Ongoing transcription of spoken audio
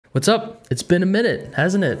What's up? It's been a minute,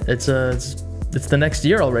 hasn't it? It's the next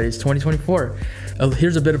year already. It's 2024.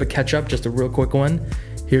 Here's a bit of a catch up, just a real quick one.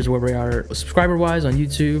 Here's where we are subscriber wise on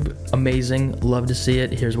YouTube. Amazing, love to see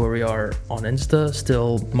it. Here's where we are on Insta.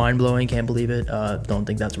 Still mind blowing, can't believe it. Don't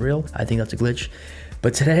think that's real. I think that's a glitch.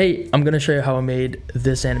 But today I'm gonna show you how I made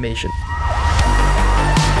this animation.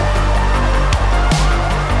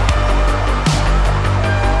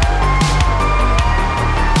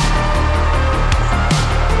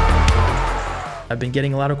 I've been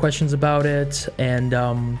getting a lot of questions about it, and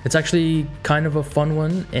it's actually kind of a fun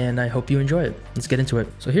one, and I hope you enjoy it. Let's get into it.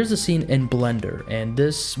 So here's the scene in Blender, and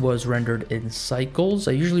this was rendered in cycles.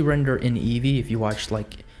 I usually render in Eevee. If you watched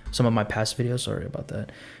like some of my past videos, sorry about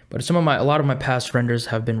that, but a lot of my past renders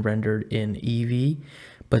have been rendered in Eevee.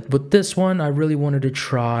 But with this one, I really wanted to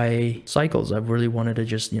try cycles. I really wanted to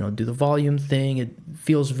just, do the volume thing. It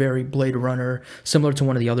feels very Blade Runner, similar to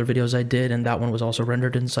one of the other videos I did, and that one was also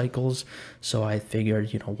rendered in cycles. So I figured,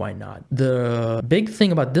 why not? The big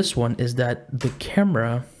thing about this one is that the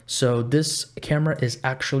camera, so this camera is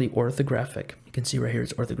actually orthographic. You can see right here,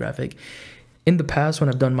 it's orthographic. In the past, when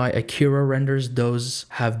I've done my Akira renders, those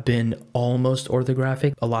have been almost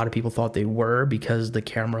orthographic. A lot of people thought they were because the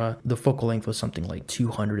camera, the focal length was something like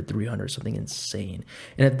 200, 300, something insane.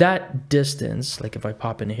 And at that distance, like if I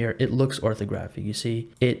pop in here, it looks orthographic. You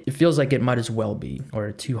see, it feels like it might as well be, or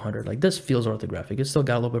at 200, like this feels orthographic. It's still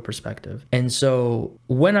got a little bit of perspective. And so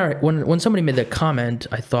when somebody made that comment,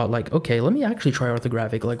 I thought like, okay, let me actually try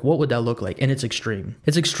orthographic. Like, what would that look like? And it's extreme.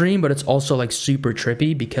 It's extreme, but it's also like super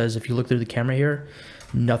trippy because if you look through the camera here,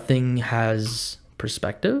 nothing has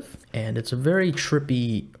perspective, and it's a very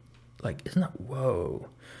trippy, like, isn't that, whoa.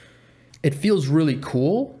 It feels really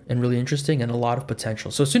cool and really interesting and a lot of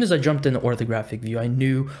potential. So as soon as I jumped in the orthographic view, I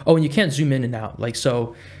knew, oh, and you can't zoom in and out. Like,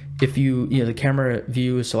 so if the camera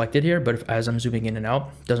view is selected here, but as I'm zooming in and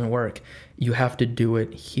out, it doesn't work. You have to do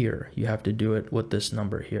it here. You have to do it with this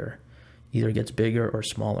number here. Either it gets bigger or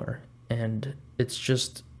smaller, and it's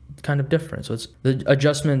just kind of different. So it's the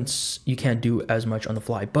adjustments you can't do as much on the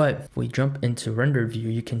fly. But if we jump into render view,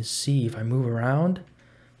 you can see if I move around,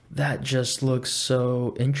 that just looks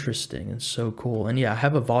so interesting and so cool. And yeah, I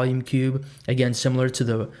have a volume cube, again, similar to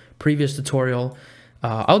the previous tutorial.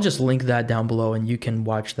 I'll just link that down below and you can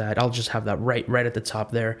watch that. I'll just have that right at the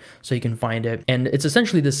top there so you can find it. And it's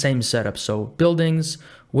essentially the same setup. So buildings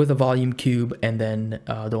with a volume cube, and then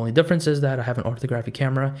the only difference is that I have an orthographic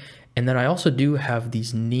camera. And then I also do have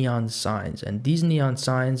these neon signs, and these neon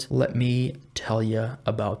signs, let me tell you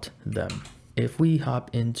about them. If we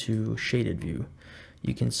hop into shaded view,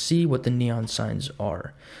 you can see what the neon signs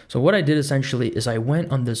are. So what I did essentially is I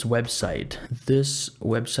went on this website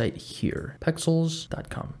here,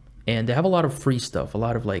 pexels.com, and they have a lot of free stuff, a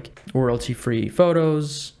lot of like royalty-free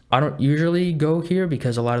photos. I don't usually go here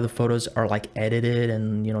because a lot of the photos are like edited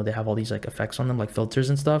and they have all these like effects on them, like filters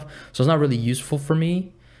and stuff. So it's not really useful for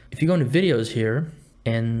me. If you go into videos here,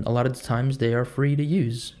 and a lot of the times they are free to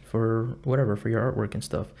use for whatever, for your artwork and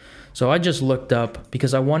stuff. So I just looked up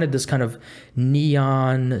because I wanted this kind of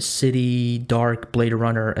neon city, dark Blade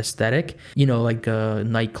Runner aesthetic, like a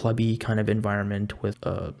nightclubby kind of environment with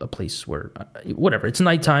a place where, whatever, it's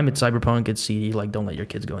nighttime, it's cyberpunk, it's seedy, like don't let your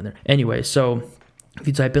kids go in there. Anyway, so if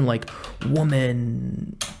you type in like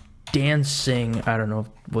woman dancing, I don't know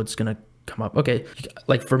what's gonna come up. Okay,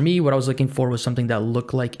 like for me, what I was looking for was something that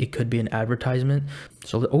looked like it could be an advertisement.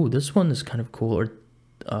 So, oh, this one is kind of cool, or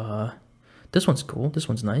this one's cool. This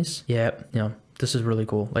one's nice. Yeah, this is really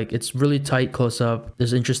cool. Like it's really tight close up.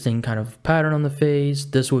 There's interesting kind of pattern on the face.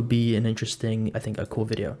 This would be an interesting, I think, a cool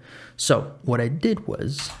video. So what I did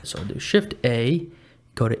was, so I'll do Shift A,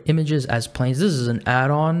 go to images as planes. This is an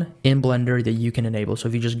add-on in Blender that you can enable. So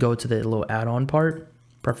if you just go to the little add-on part,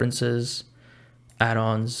 preferences,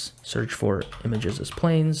 add-ons, search for images as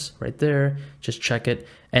planes right there, just check it,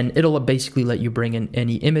 and it'll basically let you bring in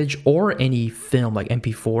any image or any film like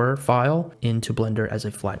MP4 file into Blender as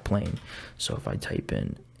a flat plane. So if I type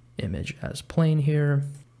in image as plane here,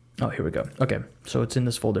 oh, here we go. Okay, so it's in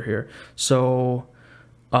this folder here. So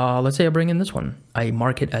let's say I bring in this one. I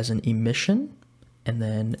mark it as an emission and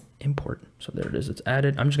then import. So there it is, it's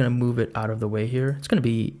added. I'm just gonna move it out of the way here. It's gonna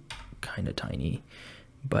be kind of tiny,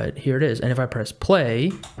 but here it is. And if I press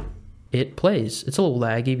play, it plays. It's a little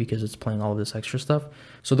laggy because it's playing all of this extra stuff.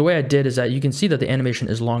 So the way I did is that you can see that the animation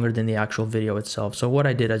is longer than the actual video itself. So what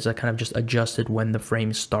I did is I kind of just adjusted when the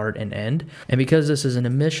frames start and end. And because this is an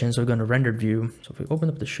emission, so we're going to rendered view. So if we open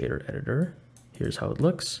up the shader editor, here's how it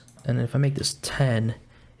looks. And then if I make this 10,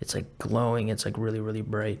 it's like glowing. It's like really, really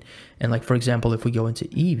bright. And like, for example, if we go into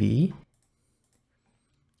Eevee,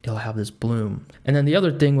 it'll have this bloom. And then the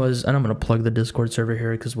other thing was, and I'm going to plug the Discord server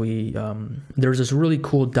here because we there's this really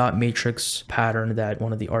cool dot matrix pattern that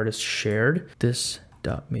one of the artists shared. This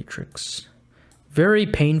dot matrix, very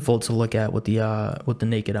painful to look at with the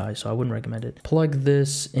naked eye, so I wouldn't recommend it. Plug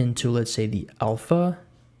this into, let's say, the alpha.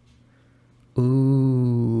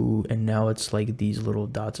 Ooh, and now it's like these little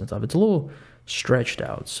dots and stuff. It's a little stretched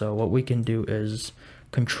out. So what we can do is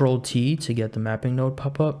Control T to get the mapping node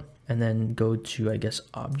pop up, and then go to, I guess,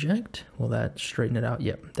 object. Will that straighten it out?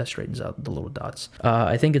 Yep, that straightens out the little dots.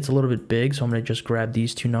 I think it's a little bit big, so I'm gonna just grab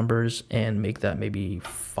these two numbers and make that maybe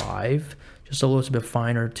 5, just a little bit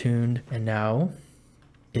finer tuned. And now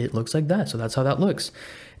it looks like that. So that's how that looks.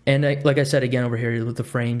 And like I said, again, over here with the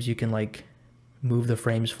frames, you can like move the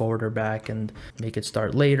frames forward or back and make it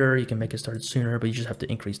start later. You can make it start sooner, but you just have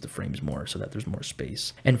to increase the frames more so that there's more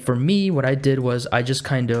space. And for me, what I did was I just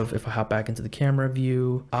kind of, if I hop back into the camera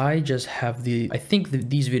view, I just have I think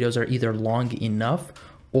these videos are either long enough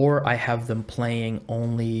or I have them playing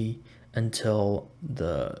only until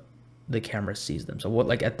the camera sees them. So what,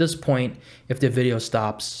 like at this point, if the video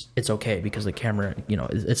stops, it's okay because the camera, you know,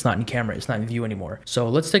 it's not in camera, it's not in view anymore. So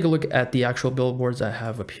let's take a look at the actual billboards I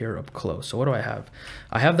have up here up close. So what do I have?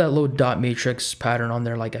 I have that little dot matrix pattern on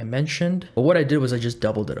there like I mentioned, but what I did was I just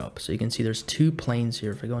doubled it up. So you can see there's 2 planes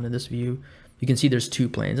here. If I go into this view, you can see there's 2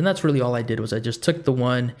 planes, and that's really all I did was I just took the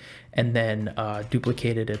one and then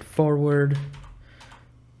duplicated it forward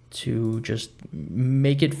to just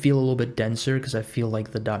make it feel a little bit denser, because I feel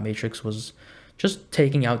like the dot matrix was just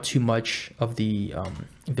taking out too much of the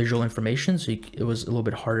visual information, so it was a little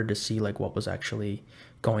bit harder to see like what was actually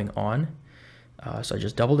going on. So I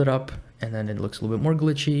just doubled it up, and then it looks a little bit more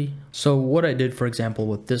glitchy. So what I did, for example,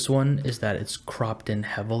 with this one is that it's cropped in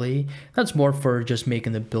heavily. That's more for just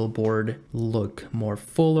making the billboard look more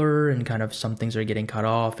fuller, and kind of some things are getting cut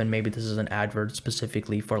off, and maybe this is an advert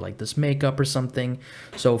specifically for like this makeup or something.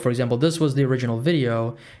 So for example, this was the original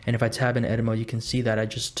video, and if I tab in edit mode, you can see that I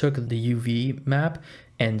just took the UV map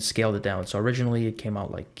and scaled it down. So originally it came out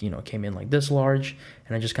like, you know, it came in like this large,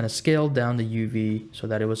 and I just kind of scaled down the UV so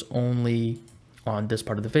that it was only on this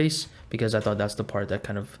part of the face, because I thought that's the part that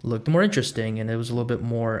kind of looked more interesting, and it was a little bit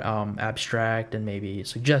more abstract and maybe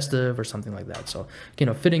suggestive or something like that. So, you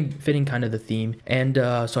know, fitting kind of the theme. And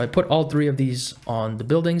so I put all 3 of these on the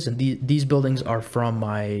buildings, and these buildings are from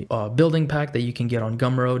my building pack that you can get on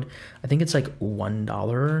Gumroad. I think it's like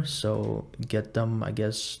 $1, so get them, I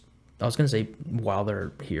guess. I was gonna say while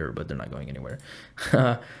they're here, but they're not going anywhere.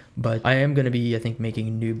 But I am gonna be, I think,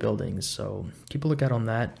 making new buildings, so keep a lookout on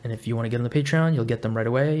that. And if you want to get on the Patreon, you'll get them right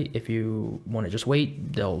away. If you want to just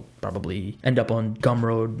wait, they'll probably end up on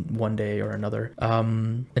Gumroad one day or another.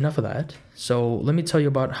 Enough of that. So let me tell you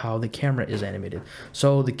about how the camera is animated.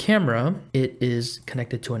 So the camera, it is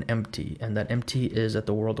connected to an empty, and that empty is at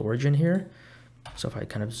the world origin here. So if I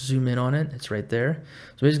kind of zoom in on it, it's right there.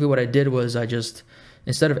 So basically what I did was I just,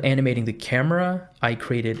 instead of animating the camera, I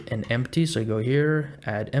created an empty. So I go here,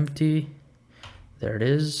 add empty. There it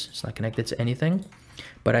is. It's not connected to anything.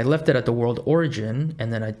 But I left it at the world origin,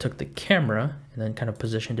 and then I took the camera and then kind of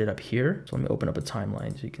positioned it up here. So let me open up a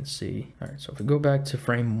timeline so you can see. All right, so if we go back to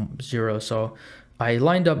frame 0, so I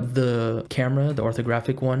lined up the camera, the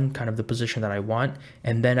orthographic one, kind of the position that I want,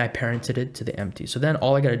 and then I parented it to the empty. So then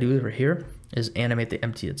all I gotta do over here is animate the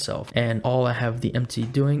empty itself. And all I have the empty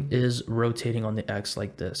doing is rotating on the X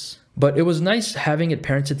like this. But it was nice having it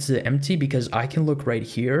parented to the empty because I can look right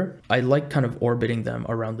here. I like kind of orbiting them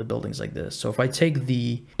around the buildings like this. So if I take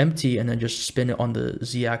the empty and then just spin it on the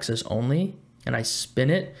Z axis only, and I spin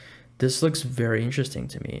it, this looks very interesting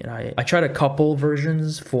to me. And I tried a couple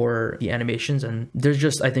versions for the animations, and there's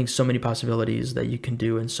just, I think, so many possibilities that you can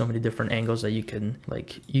do and so many different angles that you can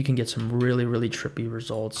get some really, really trippy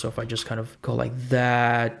results. So if I just kind of go like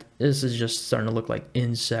that, this is just starting to look like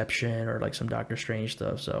Inception or like some Doctor Strange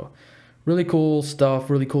stuff. So really cool stuff,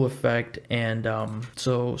 really cool effect. And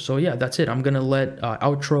so yeah, that's it. I'm gonna let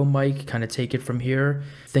outro Mike kind of take it from here.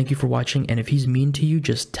 Thank you for watching, and if he's mean to you,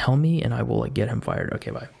 just tell me and I will get him fired. Okay,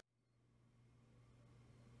 bye.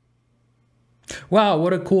 Wow,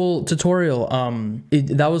 what a cool tutorial.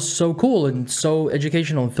 That was so cool and so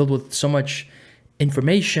educational and filled with so much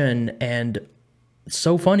information and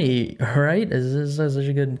so funny, right? This is such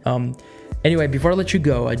a good... Anyway, before I let you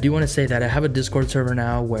go, I do want to say that I have a Discord server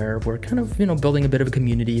now where we're kind of, you know, building a bit of a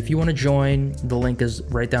community. If you want to join, the link is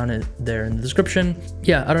right down there in the description.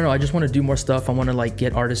 Yeah, I don't know. I just want to do more stuff. I want to like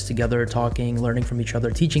get artists together, talking, learning from each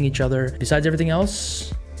other, teaching each other. Besides everything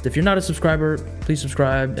else, If you're not a subscriber, please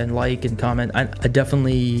subscribe and like and comment. I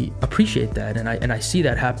definitely appreciate that, and I see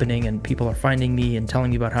that happening, and people are finding me and telling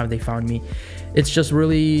me about how they found me. It's just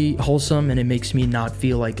really wholesome, and it makes me not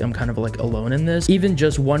feel like I'm kind of like alone in this. Even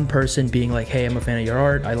just one person being like, hey, I'm a fan of your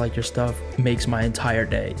art, I like your stuff, makes my entire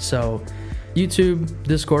day. So YouTube,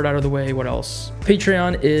 Discord out of the way, what else?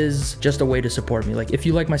 Patreon is just a way to support me. Like, if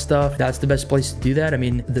you like my stuff, that's the best place to do that. I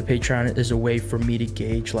mean, the Patreon is a way for me to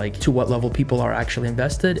gauge like to what level people are actually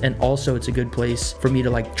invested, and also it's a good place for me to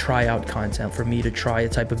like try out content, for me to try a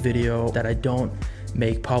type of video that I don't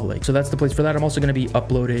make public. So that's the place for that. I'm also going to be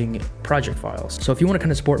uploading project files. So if you want to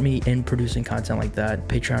kind of support me in producing content like that,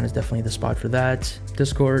 Patreon is definitely the spot for that.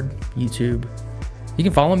 Discord, YouTube. You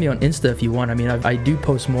can follow me on Insta if you want. I mean, I do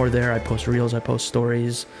post more there. I post reels, I post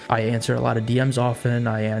stories. I answer a lot of DMs often.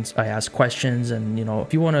 I ask questions, and you know,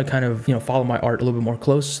 if you want to kind of, you know, follow my art a little bit more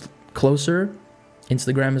closer,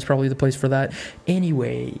 Instagram is probably the place for that.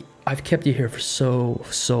 Anyway, I've kept you here for so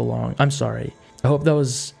long. I'm sorry. I hope that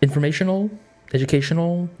was informational,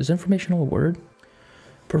 educational. Is informational a word?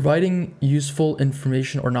 Providing useful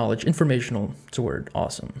information or knowledge. Informational, it's a word.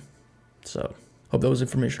 Awesome. So hope that was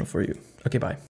informational for you. Okay, bye.